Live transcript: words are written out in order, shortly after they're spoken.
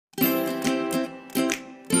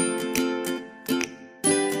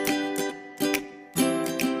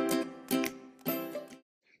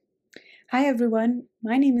Hi everyone,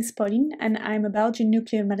 my name is Pauline and I'm a Belgian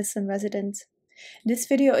nuclear medicine resident. This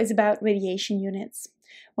video is about radiation units.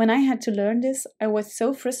 When I had to learn this, I was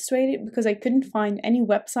so frustrated because I couldn't find any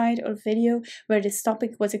website or video where this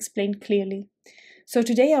topic was explained clearly. So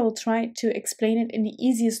today I will try to explain it in the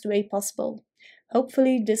easiest way possible.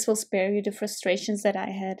 Hopefully this will spare you the frustrations that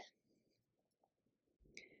I had.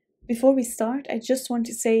 Before we start, I just want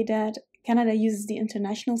to say that Canada uses the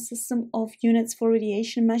international system of units for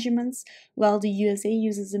radiation measurements, while the USA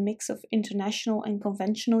uses a mix of international and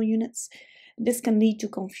conventional units. This can lead to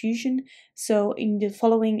confusion, so in the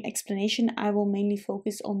following explanation, I will mainly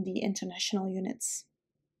focus on the international units.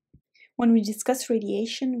 When we discuss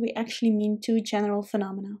radiation, we actually mean two general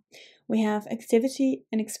phenomena. We have activity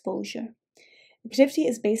and exposure. Activity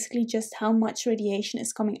is basically just how much radiation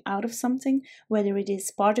is coming out of something, whether it is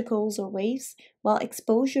particles or waves, while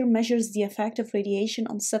exposure measures the effect of radiation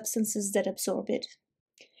on substances that absorb it.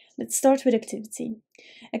 Let's start with activity.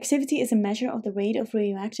 Activity is a measure of the rate of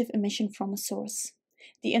radioactive emission from a source.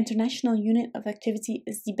 The international unit of activity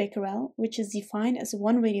is the becquerel, which is defined as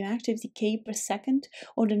 1 radioactive decay per second,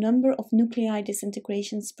 or the number of nuclei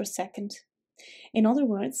disintegrations per second. In other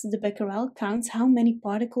words, the becquerel counts how many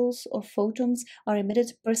particles or photons are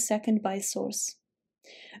emitted per second by a source.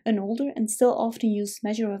 An older and still often used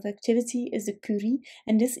measure of activity is the Curie,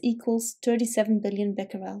 and this equals 37 billion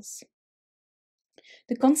becquerels.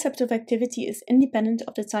 The concept of activity is independent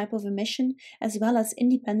of the type of emission, as well as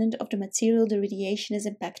independent of the material the radiation is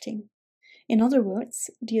impacting. In other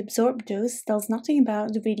words, the absorbed dose tells nothing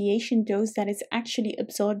about the radiation dose that is actually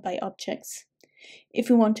absorbed by objects. If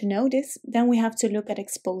we want to know this, then we have to look at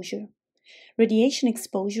exposure. Radiation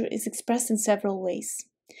exposure is expressed in several ways.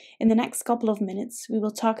 In the next couple of minutes, we will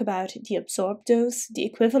talk about the absorbed dose, the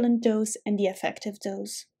equivalent dose, and the effective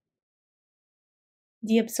dose.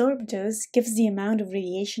 The absorbed dose gives the amount of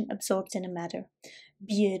radiation absorbed in a matter,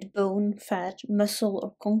 be it bone, fat, muscle,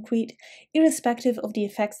 or concrete, irrespective of the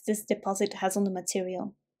effects this deposit has on the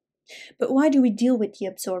material. But why do we deal with the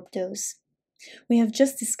absorbed dose? We have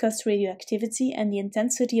just discussed radioactivity and the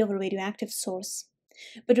intensity of a radioactive source.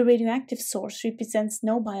 But a radioactive source represents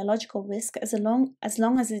no biological risk as long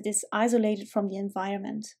as it is isolated from the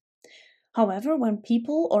environment. However, when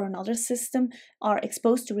people or another system are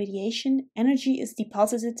exposed to radiation, energy is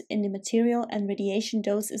deposited in the material and radiation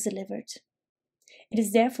dose is delivered. It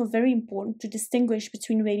is therefore very important to distinguish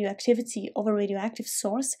between radioactivity of a radioactive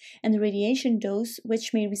source and the radiation dose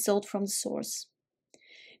which may result from the source.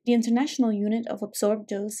 The international unit of absorbed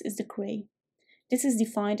dose is the gray. This is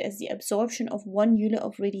defined as the absorption of 1 unit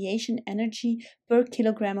of radiation energy per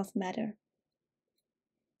kilogram of matter.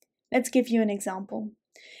 Let's give you an example.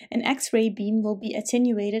 An X-ray beam will be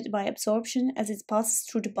attenuated by absorption as it passes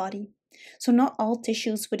through the body, so not all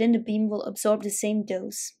tissues within the beam will absorb the same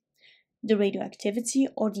dose. The radioactivity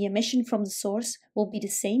or the emission from the source will be the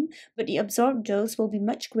same, but the absorbed dose will be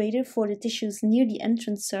much greater for the tissues near the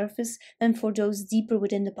entrance surface than for those deeper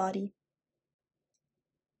within the body.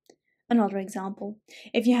 Another example,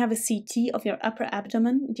 if you have a CT of your upper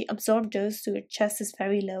abdomen, the absorbed dose to your chest is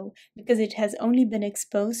very low because it has only been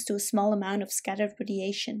exposed to a small amount of scattered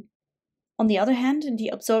radiation. On the other hand, the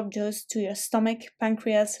absorbed dose to your stomach,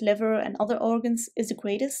 pancreas, liver, and other organs is the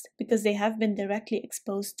greatest because they have been directly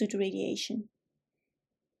exposed to the radiation.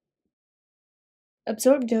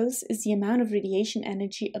 Absorbed dose is the amount of radiation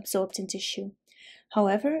energy absorbed in tissue.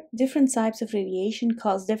 However, different types of radiation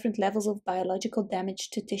cause different levels of biological damage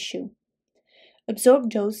to tissue. Absorbed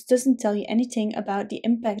dose doesn't tell you anything about the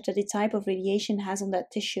impact that the type of radiation has on that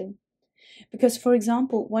tissue. Because, for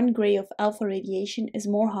example, 1 gray of alpha radiation is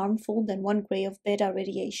more harmful than 1 gray of beta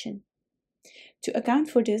radiation. To account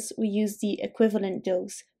for this, we use the equivalent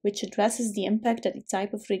dose, which addresses the impact that the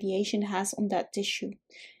type of radiation has on that tissue.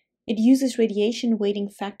 It uses radiation weighting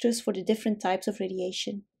factors for the different types of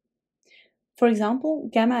radiation. For example,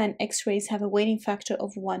 gamma and X-rays have a weighting factor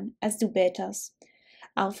of 1, as do betas.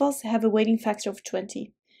 Alphas have a weighting factor of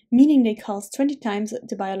 20, meaning they cause 20 times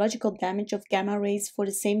the biological damage of gamma rays for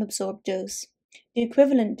the same absorbed dose. The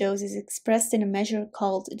equivalent dose is expressed in a measure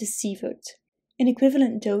called the sievert. An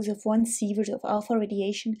equivalent dose of 1 sievert of alpha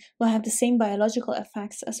radiation will have the same biological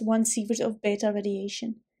effects as 1 sievert of beta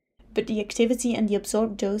radiation, but the activity and the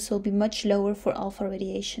absorbed dose will be much lower for alpha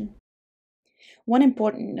radiation. One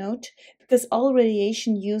important note, because all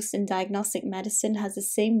radiation used in diagnostic medicine has the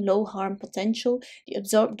same low harm potential, the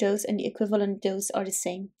absorbed dose and the equivalent dose are the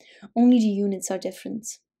same, only the units are different.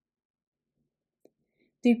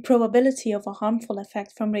 The probability of a harmful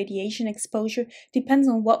effect from radiation exposure depends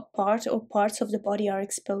on what part or parts of the body are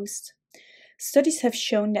exposed. Studies have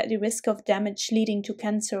shown that the risk of damage leading to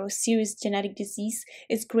cancer or serious genetic disease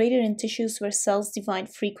is greater in tissues where cells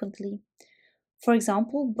divide frequently. For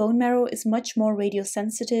example, bone marrow is much more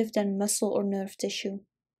radiosensitive than muscle or nerve tissue.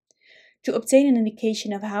 To obtain an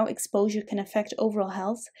indication of how exposure can affect overall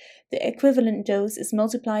health, the equivalent dose is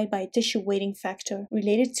multiplied by a tissue weighting factor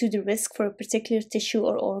related to the risk for a particular tissue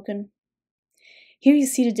or organ. Here you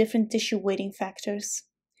see the different tissue weighting factors.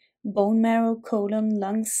 Bone marrow, colon,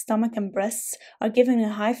 lungs, stomach, and breasts are given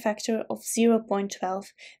a high factor of 0.12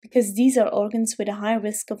 because these are organs with a high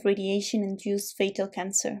risk of radiation-induced fatal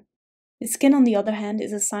cancer. The skin, on the other hand,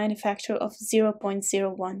 is assigned a factor of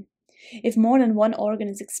 0.01. If more than one organ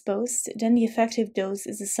is exposed, then the effective dose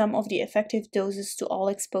is the sum of the effective doses to all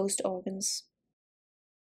exposed organs.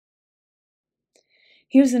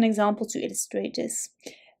 Here's an example to illustrate this.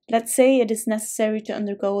 Let's say it is necessary to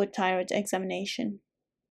undergo a thyroid examination.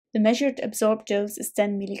 The measured absorbed dose is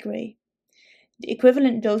 10 mg. The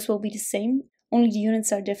equivalent dose will be the same, only the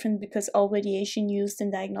units are different because all radiation used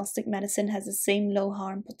in diagnostic medicine has the same low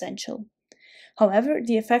harm potential. However,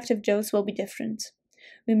 the effective dose will be different.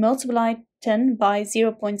 We multiply 10 by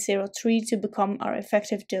 0.03 to become our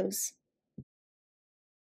effective dose.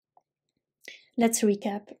 Let's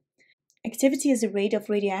recap. Activity is the rate of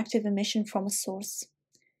radioactive emission from a source.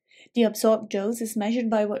 The absorbed dose is measured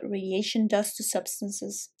by what radiation does to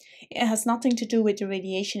substances. It has nothing to do with the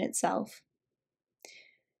radiation itself.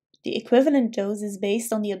 The equivalent dose is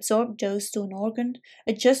based on the absorbed dose to an organ,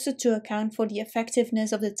 adjusted to account for the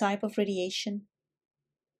effectiveness of the type of radiation.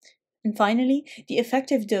 And finally, the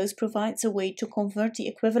effective dose provides a way to convert the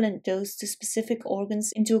equivalent dose to specific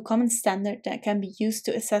organs into a common standard that can be used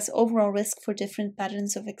to assess overall risk for different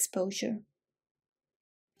patterns of exposure.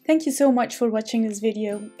 Thank you so much for watching this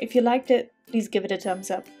video. If you liked it, please give it a thumbs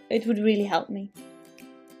up. It would really help me.